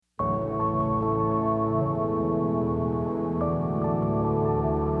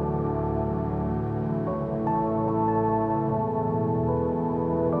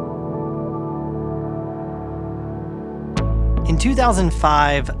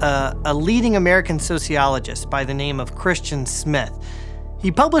2005, a leading American sociologist by the name of Christian Smith,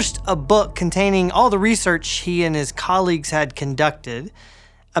 he published a book containing all the research he and his colleagues had conducted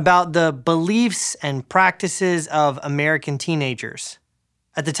about the beliefs and practices of American teenagers.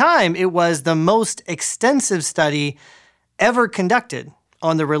 At the time, it was the most extensive study ever conducted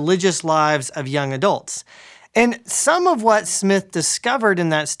on the religious lives of young adults. And some of what Smith discovered in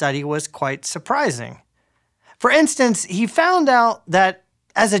that study was quite surprising. For instance, he found out that,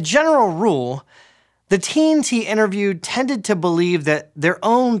 as a general rule, the teens he interviewed tended to believe that their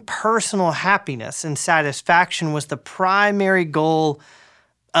own personal happiness and satisfaction was the primary goal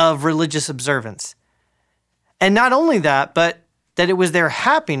of religious observance. And not only that, but that it was their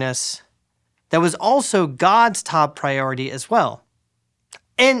happiness that was also God's top priority as well.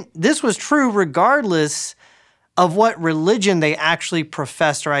 And this was true regardless of what religion they actually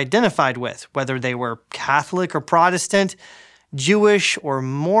professed or identified with, whether they were Catholic or Protestant, Jewish or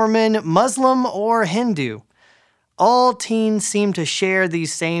Mormon, Muslim or Hindu. All teens seemed to share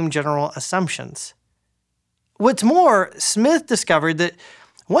these same general assumptions. What's more, Smith discovered that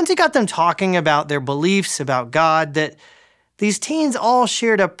once he got them talking about their beliefs about God, that these teens all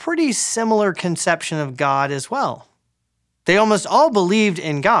shared a pretty similar conception of God as well. They almost all believed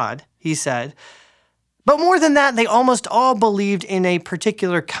in God, he said, but more than that, they almost all believed in a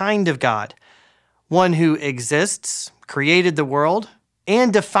particular kind of God, one who exists, created the world,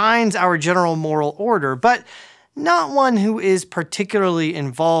 and defines our general moral order, but not one who is particularly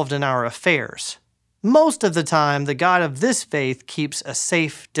involved in our affairs. Most of the time, the God of this faith keeps a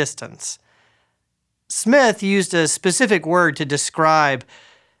safe distance. Smith used a specific word to describe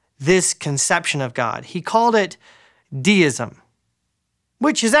this conception of God. He called it deism,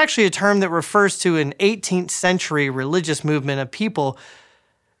 which is actually a term that refers to an 18th century religious movement of people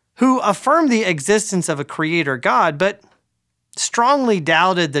who affirmed the existence of a creator God, but strongly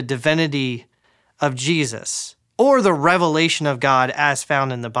doubted the divinity of Jesus or the revelation of God as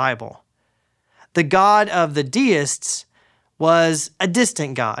found in the Bible. The God of the deists was a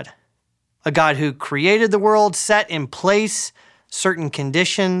distant God, a God who created the world, set in place certain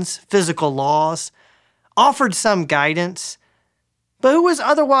conditions, physical laws, offered some guidance, but who was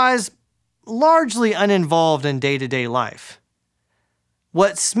otherwise largely uninvolved in day-to-day life.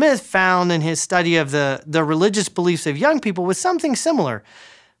 What Smith found in his study of the religious beliefs of young people was something similar.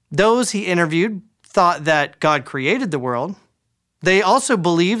 Those he interviewed thought that God created the world. They also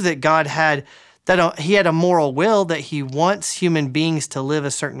believed that he had a moral will, that he wants human beings to live a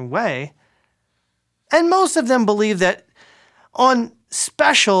certain way. And most of them believed that on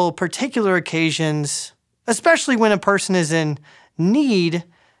special, particular occasions, especially when a person is in need,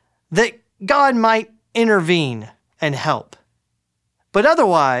 that God might intervene and help. But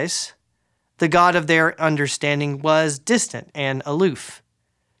otherwise, the God of their understanding was distant and aloof.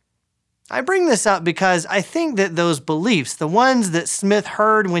 I bring this up because I think that those beliefs, the ones that Smith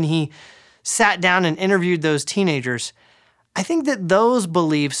heard when he sat down and interviewed those teenagers, I think that those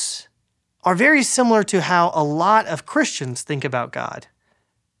beliefs are very similar to how a lot of Christians think about God.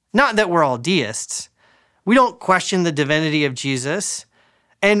 Not that we're all deists. We don't question the divinity of Jesus,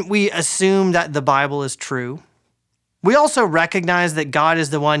 and we assume that the Bible is true. We also recognize that God is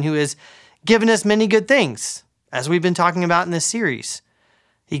the one who has given us many good things, as we've been talking about in this series.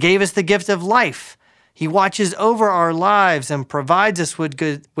 He gave us the gift of life. He watches over our lives and provides us with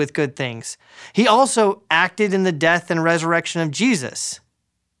good things. He also acted in the death and resurrection of Jesus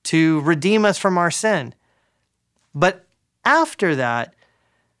to redeem us from our sin. But after that,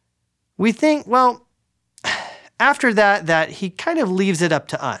 we think, that he kind of leaves it up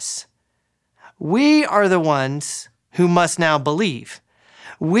to us. We are the ones who must now believe.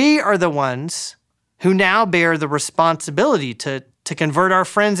 We are the ones who now bear the responsibility to convert our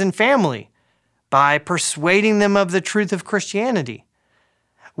friends and family by persuading them of the truth of Christianity.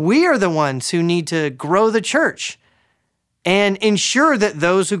 We are the ones who need to grow the church and ensure that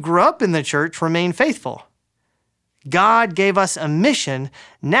those who grew up in the church remain faithful. God gave us a mission.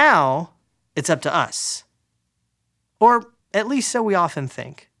 Now it's up to us. Or at least so we often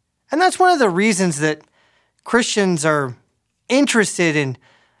think. And that's one of the reasons that Christians are interested in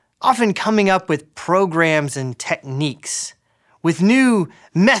often coming up with programs and techniques, with new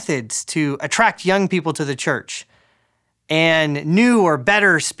methods to attract young people to the church, and new or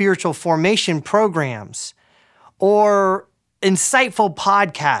better spiritual formation programs, or insightful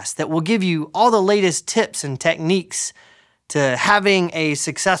podcasts that will give you all the latest tips and techniques to having a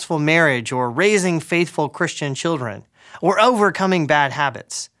successful marriage or raising faithful Christian children or overcoming bad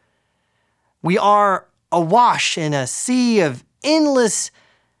habits. We are awash in a sea of endless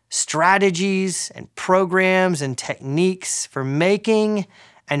strategies and programs and techniques for making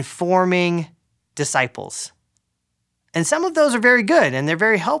and forming disciples. And some of those are very good and they're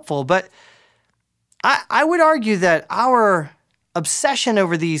very helpful, but I would argue that our obsession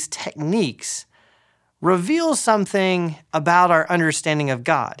over these techniques reveals something about our understanding of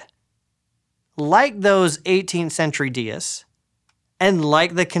God. Like those 18th century deists, and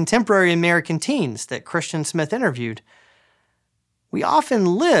like the contemporary American teens that Christian Smith interviewed, we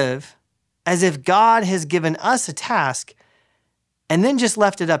often live as if God has given us a task and then just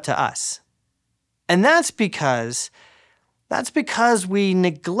left it up to us. And that's because we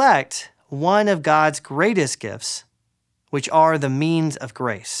neglect one of God's greatest gifts, which are the means of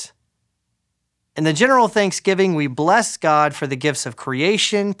grace. In the general thanksgiving, we bless God for the gifts of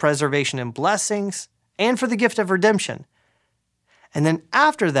creation, preservation, and blessings, and for the gift of redemption. And then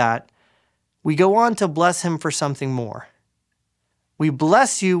after that, we go on to bless him for something more. We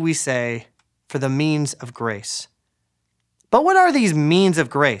bless you, we say, for the means of grace. But what are these means of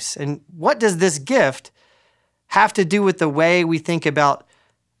grace? And what does this gift have to do with the way we think about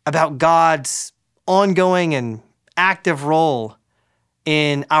God's ongoing and active role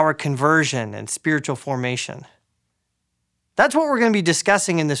in our conversion and spiritual formation? That's what we're going to be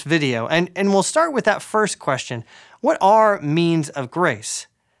discussing in this video. And we'll start with that first question. What are means of grace?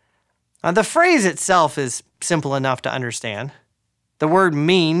 The phrase itself is simple enough to understand. The word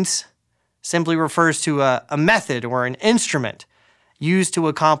means simply refers to a method or an instrument used to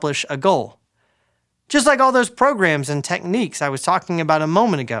accomplish a goal. Just like all those programs and techniques I was talking about a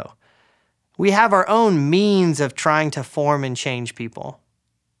moment ago, we have our own means of trying to form and change people.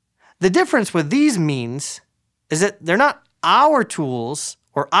 The difference with these means is that they're not our tools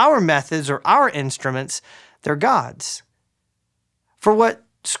or our methods or our instruments, they're God's. For what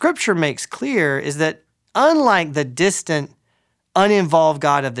Scripture makes clear is that unlike the distant, uninvolved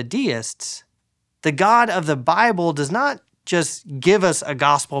God of the deists, the God of the Bible does not just give us a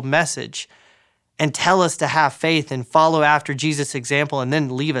gospel message and tell us to have faith and follow after Jesus' example and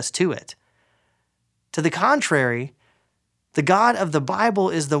then leave us to it. To the contrary, the God of the Bible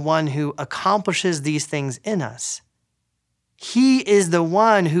is the one who accomplishes these things in us. He is the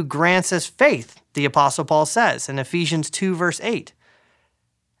one who grants us faith, the Apostle Paul says in Ephesians 2, verse 8.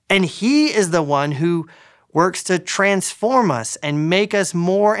 And he is the one who works to transform us and make us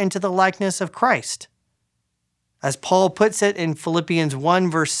more into the likeness of Christ. As Paul puts it in Philippians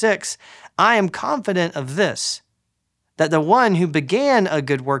 1, verse 6, I am confident of this, that the one who began a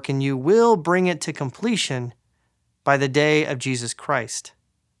good work in you will bring it to completion by the day of Jesus Christ.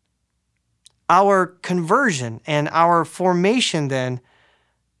 Our conversion and our formation, then,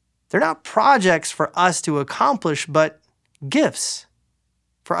 they're not projects for us to accomplish, but gifts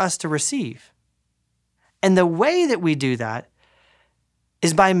for us to receive. And the way that we do that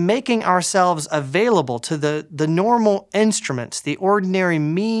is by making ourselves available to the normal instruments, the ordinary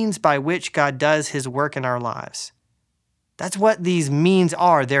means by which God does his work in our lives. That's what these means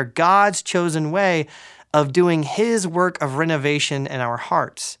are. They're God's chosen way of doing his work of renovation in our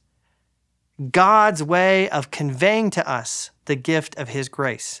hearts. God's way of conveying to us the gift of his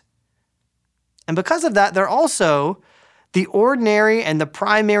grace. And because of that, they're also the ordinary and the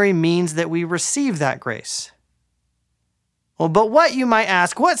primary means that we receive that grace. Well, but what, you might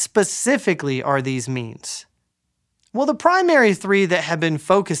ask, what specifically are these means? Well, the primary three that have been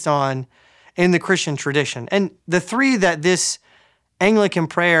focused on in the Christian tradition, and the three that this Anglican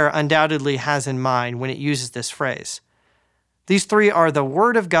prayer undoubtedly has in mind when it uses this phrase. These three are the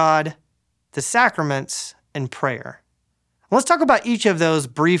Word of God, the sacraments, and prayer. Let's talk about each of those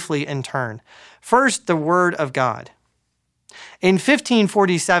briefly in turn. First, the Word of God. In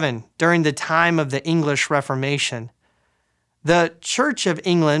 1547, during the time of the English Reformation, the Church of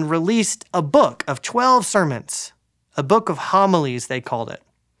England released a book of 12 sermons, a book of homilies, they called it.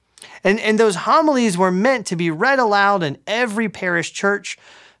 And those homilies were meant to be read aloud in every parish church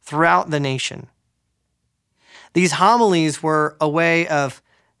throughout the nation. These homilies were a way of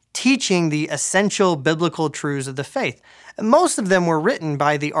teaching the essential biblical truths of the faith. Most of them were written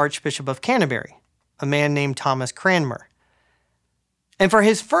by the Archbishop of Canterbury, a man named Thomas Cranmer. And for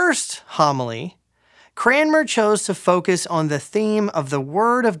his first homily, Cranmer chose to focus on the theme of the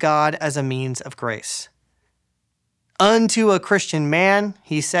Word of God as a means of grace. Unto a Christian man,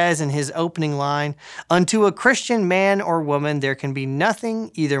 he says in his opening line, unto a Christian man or woman there can be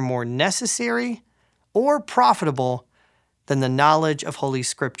nothing either more necessary or profitable than the knowledge of Holy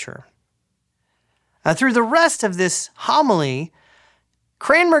Scripture. Now, through the rest of this homily,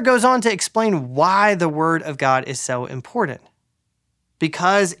 Cranmer goes on to explain why the Word of God is so important.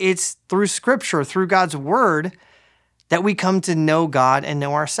 Because it's through Scripture, through God's Word, that we come to know God and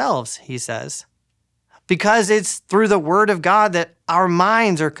know ourselves, he says. Because it's through the Word of God that our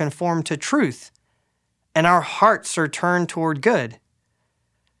minds are conformed to truth and our hearts are turned toward good.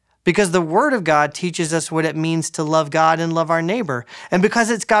 Because the Word of God teaches us what it means to love God and love our neighbor. And because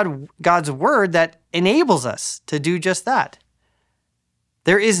it's God's Word that enables us to do just that.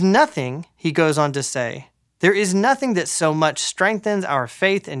 There is nothing, he goes on to say, there is nothing that so much strengthens our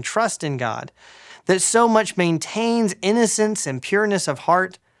faith and trust in God, that so much maintains innocence and pureness of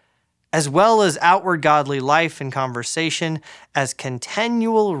heart, as well as outward godly life and conversation, as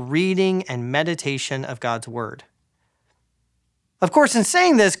continual reading and meditation of God's Word. Of course, in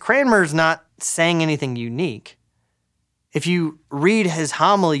saying this, Cranmer's not saying anything unique. If you read his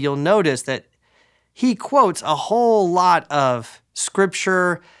homily, you'll notice that he quotes a whole lot of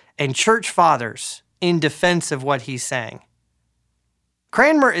scripture and church fathers in defense of what he's saying.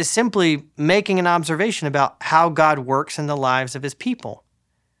 Cranmer is simply making an observation about how God works in the lives of his people.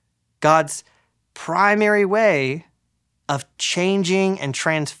 God's primary way of changing and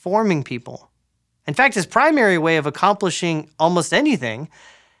transforming people. In fact, his primary way of accomplishing almost anything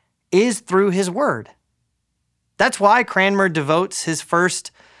is through his word. That's why Cranmer devotes his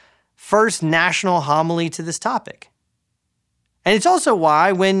first national homily to this topic. And it's also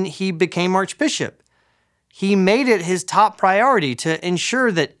why, when he became archbishop, he made it his top priority to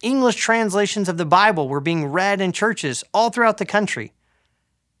ensure that English translations of the Bible were being read in churches all throughout the country,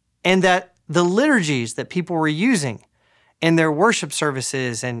 and that the liturgies that people were using in their worship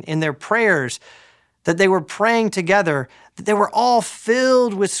services and in their prayers, that they were praying together, that they were all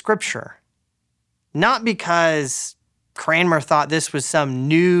filled with Scripture. Not because Cranmer thought this was some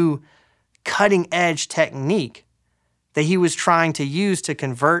new cutting-edge technique that he was trying to use to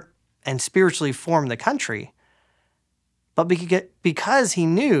convert and spiritually form the country, but because he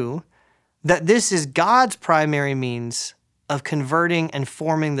knew that this is God's primary means of converting and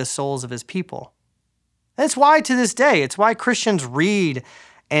forming the souls of his people. That's why to this day, it's why Christians read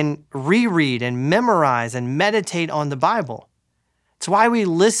and reread and memorize and meditate on the Bible. It's why we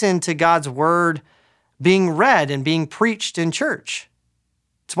listen to God's word being read and being preached in church.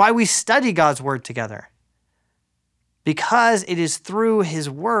 It's why we study God's word together. Because it is through his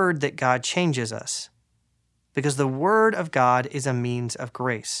word that God changes us. Because the word of God is a means of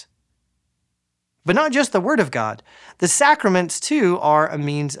grace. But not just the word of God. The sacraments, too, are a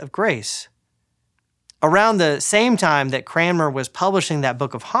means of grace. Around the same time that Cranmer was publishing that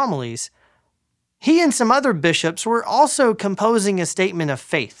book of homilies, he and some other bishops were also composing a statement of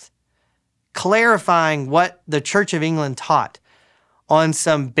faith, clarifying what the Church of England taught on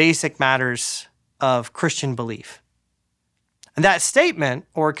some basic matters of Christian belief. And that statement,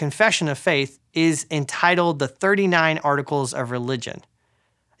 or confession of faith, is entitled the 39 Articles of Religion.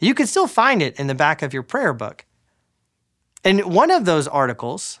 You can still find it in the back of your prayer book. And one of those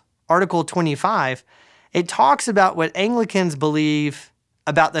articles, Article 25, it talks about what Anglicans believe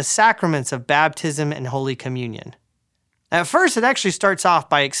about the sacraments of baptism and Holy Communion. At first, it actually starts off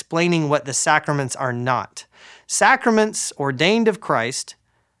by explaining what the sacraments are not. Sacraments ordained of Christ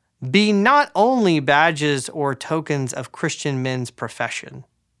be not only badges or tokens of Christian men's profession.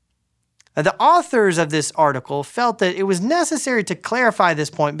 The authors of this article felt that it was necessary to clarify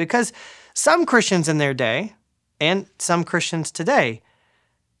this point because some Christians in their day, and some Christians today,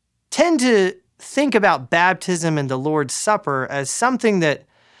 tend to think about baptism and the Lord's Supper as something that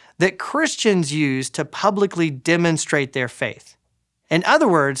Christians use to publicly demonstrate their faith. In other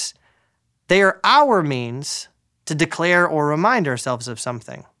words, they are our means to declare or remind ourselves of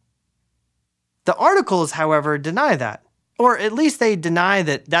something. The articles, however, deny that, or at least they deny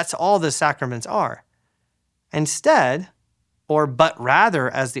that that's all the sacraments are. Instead, but rather,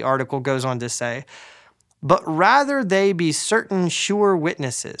 as the article goes on to say, but rather they be certain sure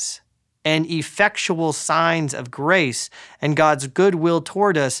witnesses and effectual signs of grace and God's goodwill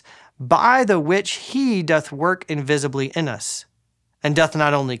toward us, by the which he doth work invisibly in us, and doth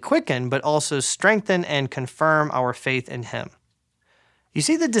not only quicken, but also strengthen and confirm our faith in him. You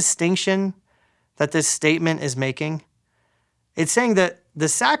see the distinction that this statement is making? It's saying that the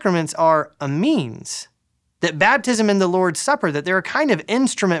sacraments are a means, that baptism and the Lord's Supper, that they're a kind of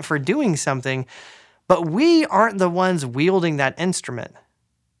instrument for doing something, but we aren't the ones wielding that instrument.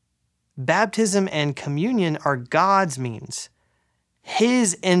 Baptism and communion are God's means,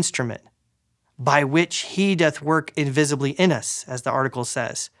 his instrument, by which he doth work invisibly in us, as the article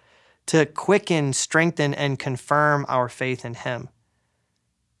says, to quicken, strengthen, and confirm our faith in him.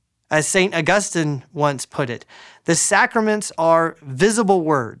 As St. Augustine once put it, the sacraments are visible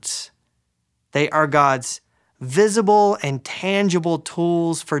words. They are God's visible and tangible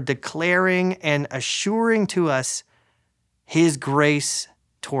tools for declaring and assuring to us his grace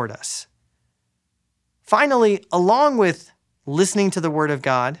toward us. Finally, along with listening to the Word of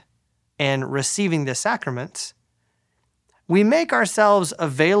God and receiving the sacraments, we make ourselves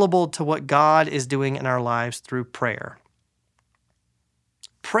available to what God is doing in our lives through prayer.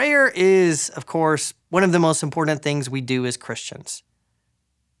 Prayer is, of course, one of the most important things we do as Christians.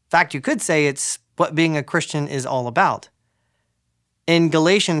 In fact, you could say it's what being a Christian is all about. In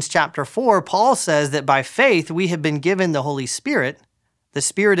Galatians chapter 4, Paul says that by faith we have been given the Holy Spirit, the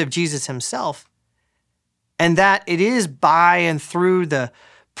Spirit of Jesus himself, and that it is by and through the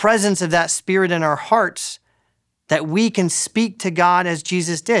presence of that Spirit in our hearts that we can speak to God as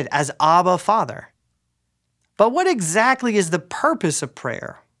Jesus did, as Abba, Father. But what exactly is the purpose of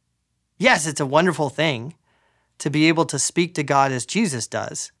prayer? Yes, it's a wonderful thing to be able to speak to God as Jesus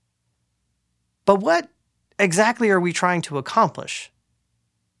does. But what exactly are we trying to accomplish?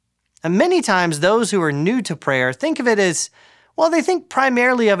 And many times those who are new to prayer think of it as, well, they think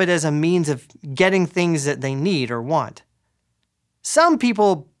primarily of it as a means of getting things that they need or want. Some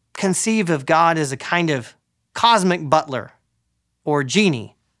people conceive of God as a kind of cosmic butler or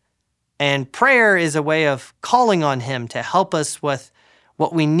genie, and prayer is a way of calling on him to help us with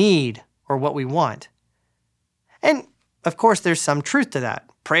what we need or what we want. And of course, there's some truth to that.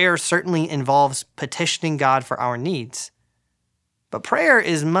 Prayer certainly involves petitioning God for our needs. But prayer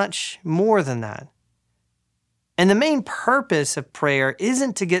is much more than that. And the main purpose of prayer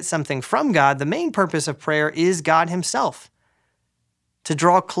isn't to get something from God. The main purpose of prayer is God himself. To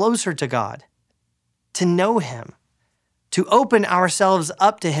draw closer to God, to know him, to open ourselves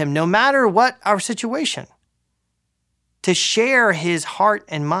up to him no matter what our situation, to share his heart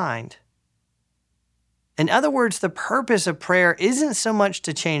and mind. In other words, the purpose of prayer isn't so much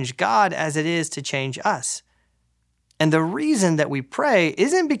to change God as it is to change us. And the reason that we pray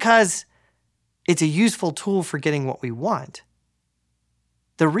isn't because it's a useful tool for getting what we want.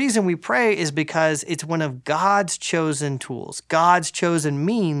 The reason we pray is because it's one of God's chosen tools, God's chosen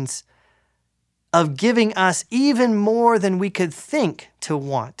means of giving us even more than we could think to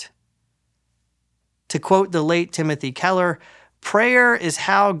want. To quote the late Timothy Keller, prayer is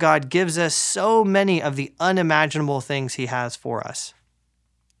how God gives us so many of the unimaginable things he has for us.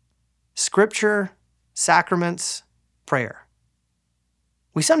 Scripture, sacraments, prayer.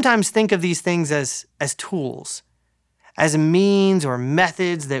 We sometimes think of these things as tools, as means or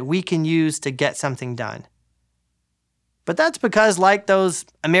methods that we can use to get something done. But that's because, like those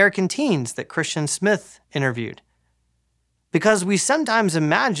American teens that Christian Smith interviewed, because we sometimes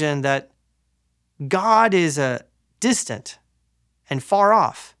imagine that God is distant and far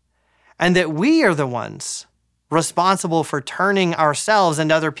off, and that we are the ones responsible for turning ourselves and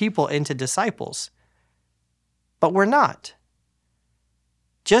other people into disciples. But we're not.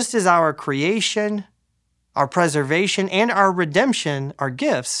 Just as our creation, our preservation, and our redemption are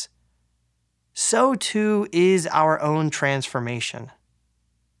gifts, so too is our own transformation.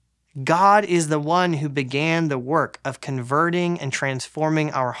 God is the one who began the work of converting and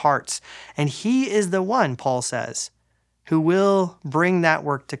transforming our hearts, and he is the one, Paul says, who will bring that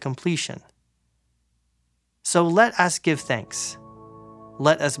work to completion. So let us give thanks.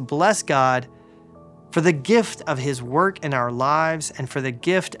 Let us bless God for the gift of his work in our lives and for the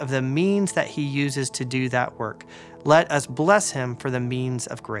gift of the means that he uses to do that work. Let us bless him for the means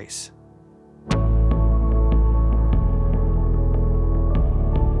of grace.